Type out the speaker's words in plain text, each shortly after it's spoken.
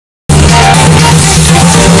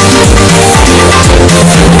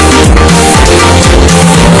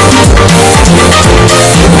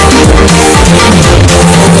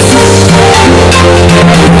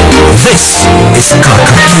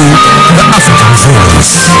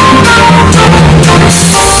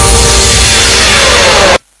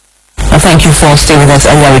Thank you for staying with us.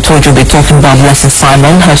 Earlier we told you we'll be talking about Blessing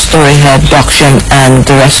Simon, her story, her abduction and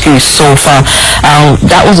the rescue so far.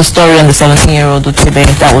 That was a story on the 17-year-old Utebe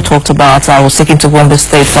that we talked about. I was taken to Gombe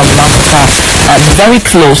State from Masaka, very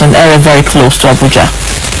close, an area very close to Abuja.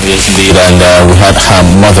 Yes, indeed, and we had her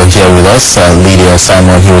mother here with us, Lydia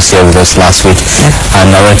Simon, who was here with us last week,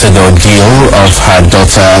 and narrated the ordeal of her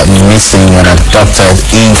daughter missing and abducted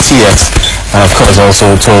in tears, and of course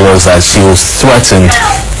also told us that she was threatened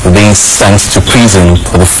with being sent to prison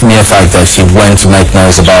for the mere fact that she went to make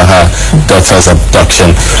noise about her daughter's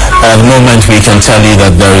abduction. At the moment, we can tell you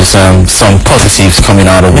that there is some positives coming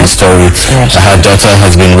out of this story. Her daughter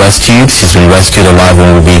has been rescued. She's been rescued alive,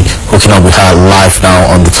 and we'll be hooking up with her live now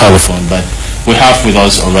on the telephone. But we have with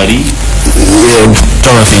us already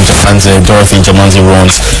Dorothy Njamanze. Dorothy Njamanze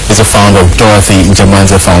is a founder of Dorothy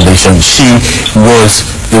Njamanze Foundation. She was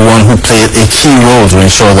the one who played a key role to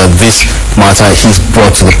ensure that this matter is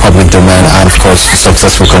brought to the public domain and, of course,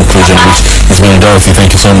 successful conclusion, which has been. Dorothy,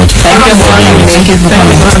 thank you so much. Thank you for coming. Thank you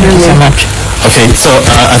so much. Okay, so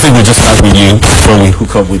I think we'll just start with you before we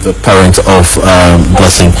hook up with the parent of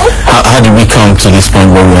Blessing. How did we come to this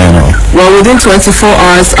point where we are now? Well, within 24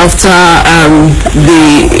 hours after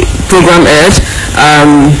the program aired,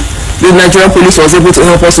 the Nigerian police was able to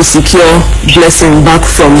help us to secure Blessing back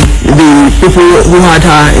from the people who had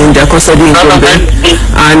her in their custody in Gombe.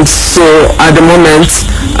 And so at the moment,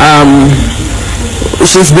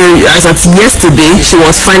 she's been, as at yesterday, she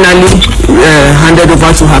was finally handed over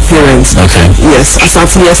to her parents. Okay. Yes, as at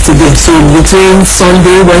yesterday. So between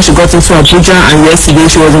Sunday when she got into Abuja and yesterday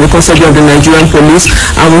she was in the custody of the Nigerian police,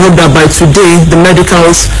 and we hope that by today the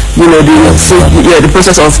medicals, the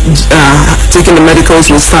process of taking the medicals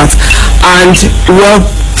will start. And well,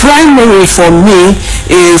 primary for me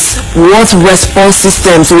is what response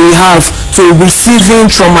systems we have to receiving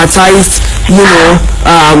traumatized,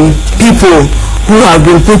 people who have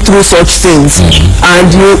been put through such things. And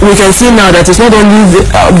we can see now that it's not only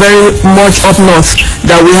very much up north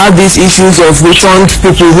that we have these issues of returned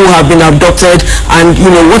people who have been abducted, and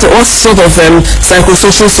what sort of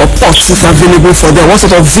psychosocial support is available for them, what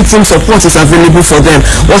sort of victim support is available for them,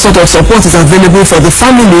 what sort of support is available for the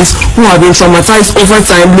families who have been traumatized over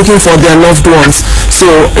time looking for their loved ones. So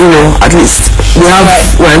at least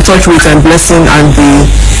we're in touch with Blessing and the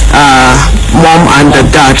mom and the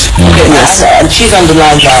dad. Yes. And she's on the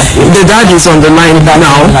line now. The dad is on the line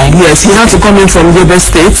now. Yes, he had to come in from Gombe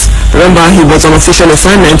State. Remember, he was on official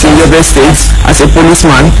assignment in Gombe State as a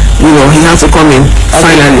policeman. He had to come in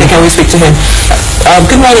finally. Can we speak to him?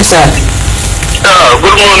 Good morning, sir.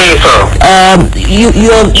 Good morning, sir.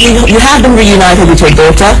 You have been reunited with your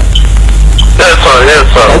daughter? Yes, sir. Yes,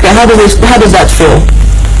 sir. Okay. How does that feel?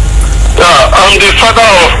 I'm the father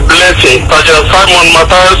of Blessing, Sergeant Simon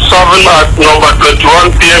Matthias, serving at number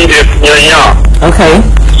 21 PM Nyanya. Okay.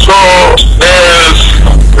 So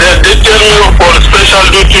they detailed me for special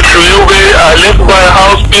duty to Yobe. I left my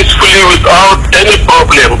house peacefully without any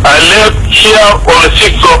problem. I left here on the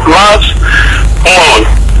 6th of last month.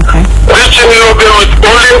 Okay. Reaching Yobe with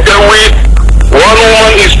only a week, one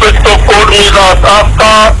woman inspector called me that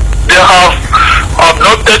after they have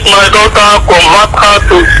abducted my daughter, convert her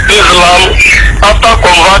to Islam. After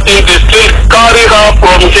converting, they still carry her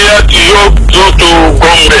from here to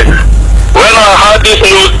Gombe. When I heard this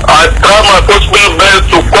news, I tried my possible best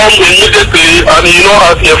to come immediately, and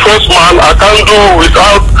as a first man, I can't do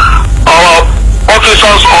without our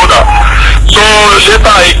officer's order. So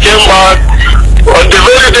later I came back. On the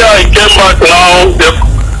very day I came back now,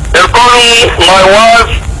 they called me, my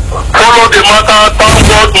wife, follow the matter, thank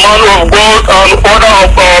God, man of God, and order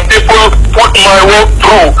of our people put my work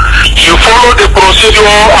through. You follow the procedure,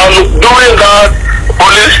 and doing that,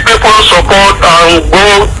 police people support and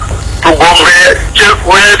go to Gombe, check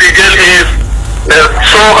where the girl is. They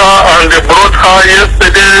saw her and they brought her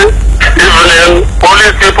yesterday evening.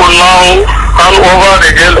 Police people now hand over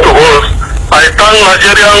the girl to us. I thank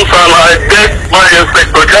Nigerians and I beg my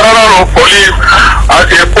Inspector General of Police,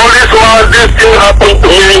 as a policeman, this thing happened to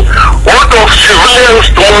me. What of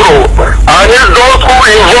civilians tomorrow? I need those who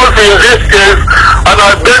involved in this case, and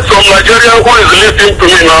I beg some Nigerian who is listening to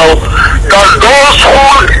me now, that those who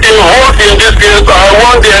involved in this case, I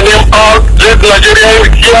want their name out, let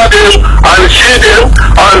Nigerians hear them and see them,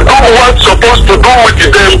 and do what's supposed to do with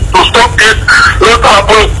them to stop it not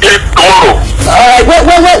happen tomorrow.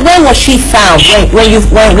 Where was she found? When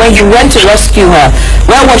you went to rescue her,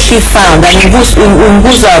 where was she found, and in whose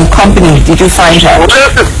company did you find her?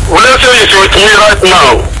 Blessing is with me right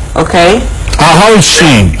now. Okay. How is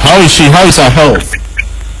she? How is her health?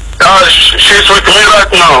 She's with me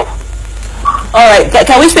right now. All right.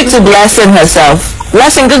 Can we speak to Blessing herself?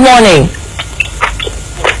 Blessing, good morning.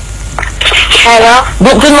 Hello?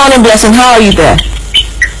 Good morning, Blessing. How are you there?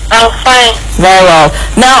 I'm fine. Very well.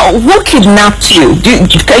 Now, who kidnapped you? Can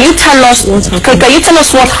you tell us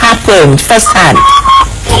what happened firsthand?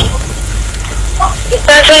 The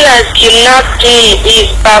person that kidnapped me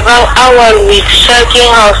is Baba Awal with Shaking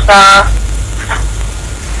House.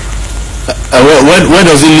 Where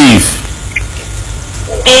does he live?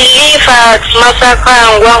 They live at Masaka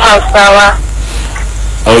and House.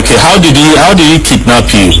 Okay, how did he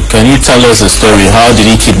kidnap you? Can you tell us a story? How did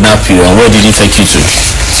he kidnap you and where did he take you to?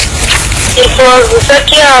 It was the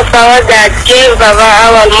Shaking House that gave Baba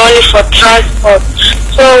Awal money for transport.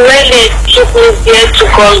 So when they took me there to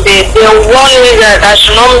Gombe, they warned me that I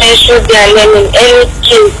should not mention their name in any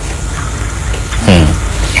case.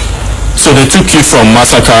 So they took you from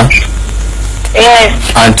Masaka? Yes.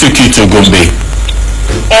 And took you to Gombe?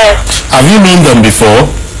 Yes. Have you known them before?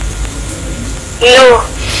 No.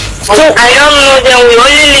 So I don't know them. We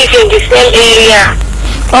only live in the same area.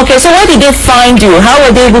 Okay, so where did they find you? How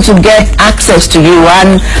were they able to get access to you,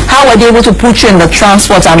 and how were they able to put you in the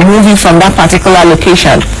transport and move you from that particular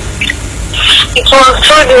location? It was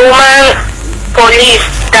through the woman police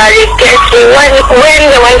that they get me. When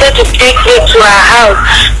they wanted to take me to her house,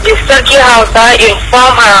 the Saki house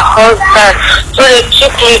informed her husband, so they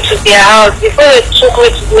took me to their house. Before they took me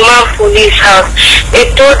to the woman police house, they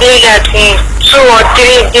told me that in 2 or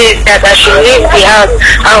 3 days that I should leave the house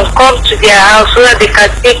and come to their house so that they can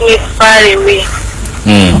take me far away.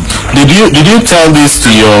 Did you tell this to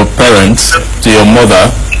your parents, to your mother?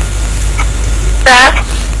 Sir?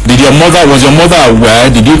 Was your mother aware?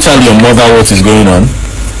 Did you tell your mother what is going on?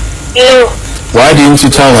 No. Why didn't you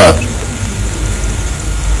tell her?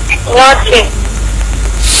 Nothing.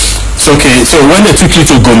 Okay, so when they took you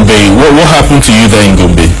to Gombe, what happened to you there in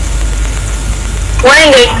Gombe?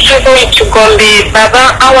 When they took me to Gombe,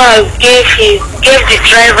 Baba Awal gave the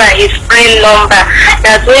driver his friend number,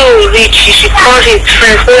 that when we reach, he should call his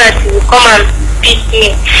friend so that he will come and pick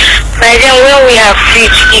me. By then, when we have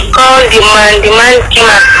reached, he called the man came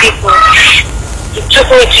and picked me. He took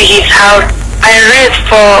me to his house. I rest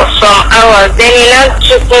for some hours. Then he now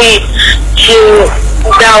took me to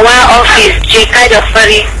the one office,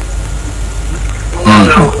 Jekadafari.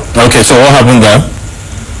 Okay, so what happened there?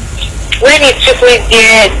 When he took me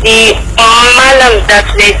there, the malam that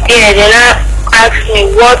they there, they now asked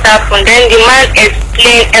me what happened. Then the man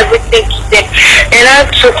explained everything to them. They now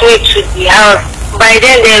took me to the house. By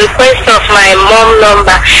then, the request of my mom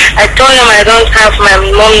number, I told them I don't have my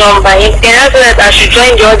mom number. They asked me that I should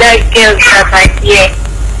join the other girls that are here.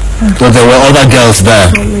 So there were other girls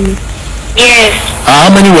there? Yes.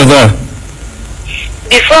 How many were there?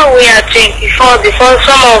 Before we are 24, before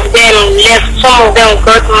some of them left, some of them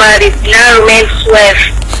got married, now remain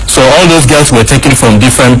 12. So all those girls were taken from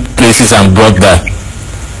different places and brought there?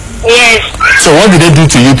 Yes. So what did they do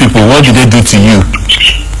to you people? What did they do to you?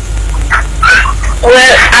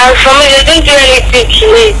 Well, for me, they didn't do anything to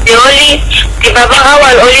me. The Baba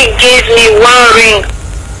Awal only gave me one ring.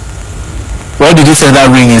 What did he say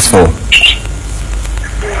that ring is for?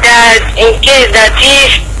 That in case that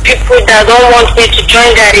if people that don't want me to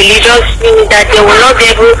join their religion see me, that they will not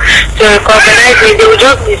be able to recognize me. They will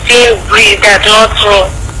just be seeing breed that not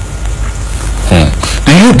me.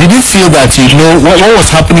 Did you feel that you know what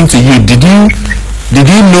was happening to you? Did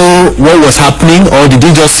you know what was happening, or did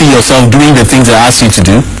you just see yourself doing the things I asked you to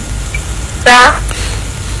do? Sir?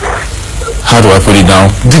 How do I put it down?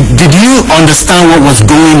 Did you understand what was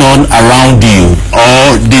going on around you,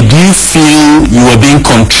 or did you feel you were being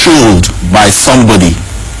controlled by somebody?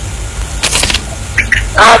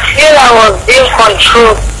 I feel I was being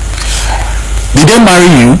controlled. Did they marry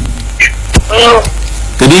you? No.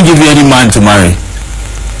 They didn't give you any man to marry?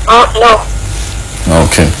 No.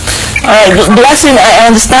 Okay. All right, Blessing, I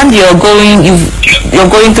understand you're going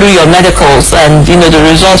through your medicals, and you know the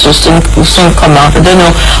results will soon come out. I don't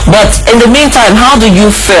know, but in the meantime, how do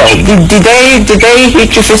you feel? Did they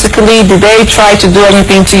hit you physically? Did they try to do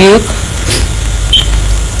anything to you?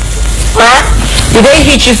 What? Did they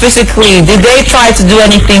hit you physically? Did they try to do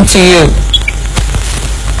anything to you?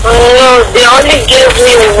 No, they only gave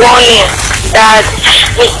me warning that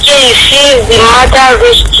in case the matter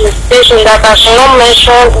reached the station that I should not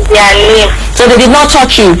mention their name. So they did not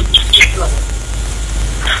touch you?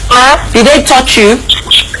 Huh? Did they touch you?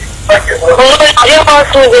 No, they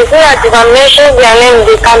want me. They say that if I mention their name,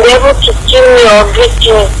 they can be able to kill me or beat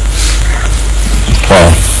me.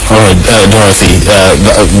 Wow. All right, Dorothy.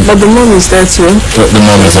 But the mom is there too. The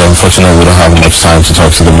mom is unfortunate. We don't have much time to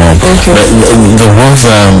talk to the mom. Okay. There was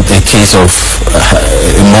a case of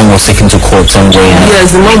a mom was taken to court somewhere.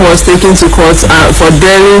 Yes, the mom was taken to court for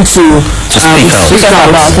daring to speak out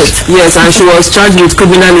about it. Yes, and she was charged with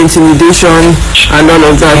criminal intimidation and all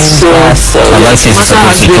of that. So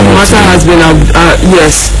Masaka has been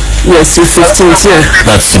yes, to 15th. Yeah.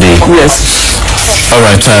 That's today. Yes. All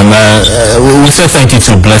right. We say thank you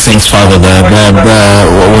to Blessing's father there.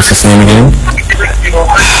 What's his name again?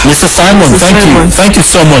 Mr. Simon. Thank you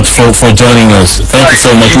so much for joining us. Thank you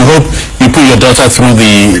so much. We hope you put your daughter through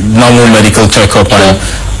the normal medical checkup and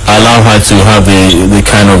allow her to have the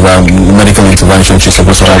kind of medical intervention she's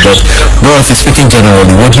supposed to have. But Dorothy, speaking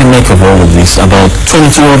generally, what do you make of all of this? About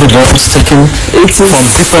 22 other girls taken from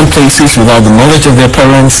different places without the knowledge of their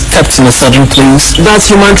parents, kept in a certain place. That's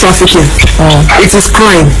human trafficking. It is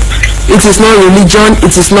crime. It is not religion,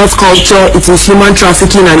 it is not culture, it is human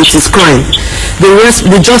trafficking, and it is crime.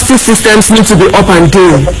 The justice systems need to be up and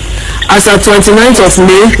doing. As at 29th of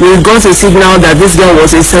May, we got a signal that this girl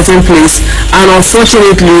was in a certain place, and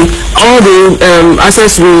unfortunately, all the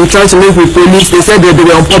access we tried to make with police, they said that they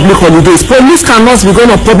were on public holidays. Police cannot be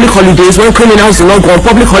going on public holidays when criminals do not go on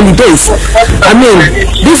public holidays. I mean,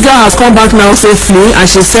 this girl has come back now safely, and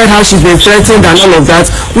she said how she's been threatened and all of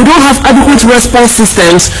that. We don't have adequate response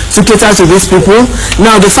systems to cater to these people.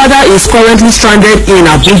 Now, the father is currently stranded in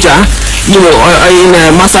Abuja, in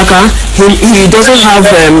Masaka. He doesn't have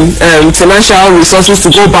financial resources to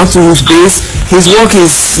go back to his base. His work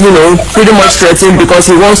is, pretty much threatened because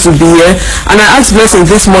he wants to be here. And I asked Blessing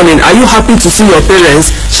this morning, are you happy to see your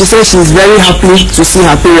parents? She said she's very happy to see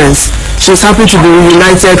her parents. She's happy to be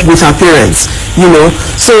reunited with her parents,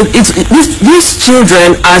 So these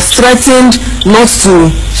children are threatened not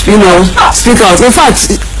to, speak out. In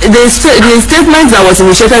fact, the statement that was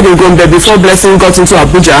initiated in Gombe before Blessing got into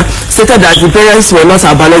Abuja stated that the parents were not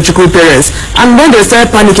her biological parents. And when they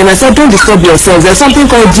started panicking, I said, don't disturb yourselves. There's something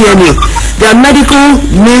called DNA. There are medical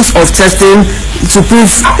means of testing to prove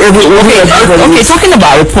Okay, talking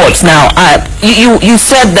about reports now, you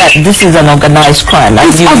said that this is an organized crime.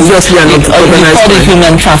 It's obviously an organized crime.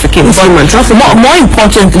 Human trafficking. More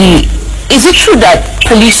importantly, is it true that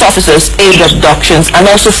police officers aid abductions and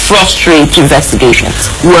also frustrate investigations?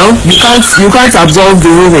 Well, you can't absolve the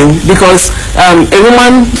ruling because a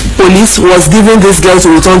woman police was giving this girl to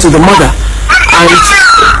return to the mother, and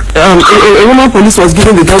a woman police was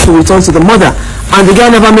giving the girl to return to the mother, and the girl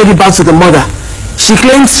never made it back to the mother. She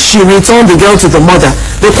claims she returned the girl to the mother.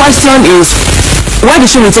 The question is, why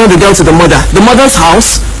did she return the girl to the mother? The mother's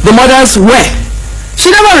house? The mother's where?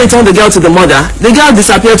 She never returned the girl to the mother. The girl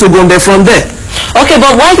disappeared to Gombe from there. Okay,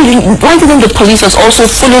 but why didn't the police also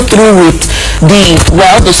follow through with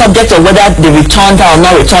the subject of whether they returned her or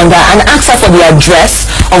not returned her, and ask her for the address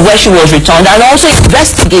of where she was returned, and also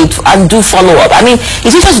investigate and do follow-up? I mean,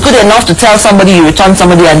 is it just good enough to tell somebody you returned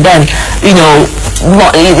somebody and then,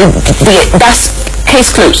 that's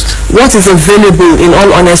case closed? What is available, in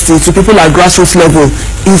all honesty, to people at grassroots level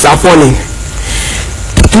is appalling.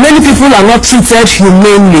 Many people are not treated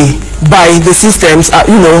humanely by the systems,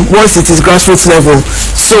 once it is grassroots level.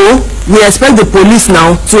 So we expect the police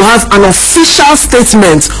now to have an official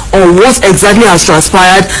statement on what exactly has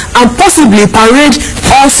transpired, and possibly parade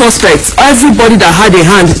all suspects, everybody that had a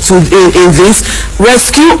hand in this,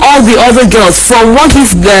 rescue all the other girls. From what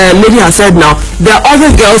this lady has said now, there are other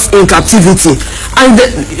girls in captivity. And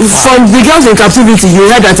from the girls in captivity, you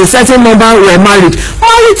heard that a certain number were married.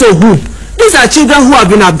 Married to who? These are children who have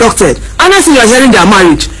been abducted. And as you are hearing they are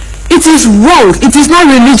married. It is wrong. It is not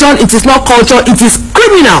religion. It is not culture. It is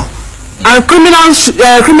criminal. And criminal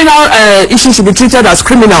issues should be treated as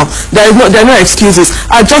criminal. There are no excuses.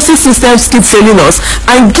 Our justice systems keep failing us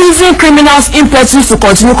and giving criminals impetus to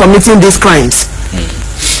continue committing these crimes.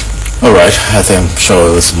 All right, I think I'm sure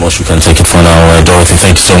there's much we can take it for now. Dorothy,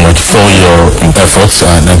 thank you so much for your efforts,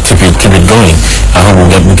 and keep it going. I hope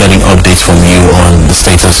we'll be getting updates from you on the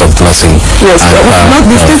status of Blessing. Yes,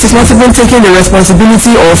 the state is not even taking the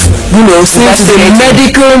responsibility of, seeing to the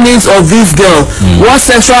medical needs of this girl. What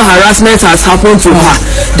sexual harassment has happened to her?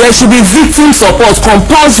 There should be victim support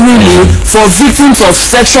compulsorily for victims of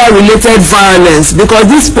sexual-related violence, because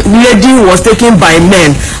this lady was taken by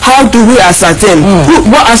men. How do we ascertain?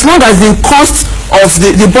 As long as the cost of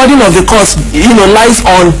the burden of the cost lies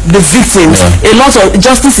on the victims, a lot of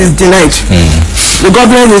justice is denied. The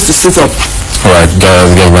government needs to sit up. All right,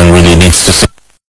 the government really needs to sit up.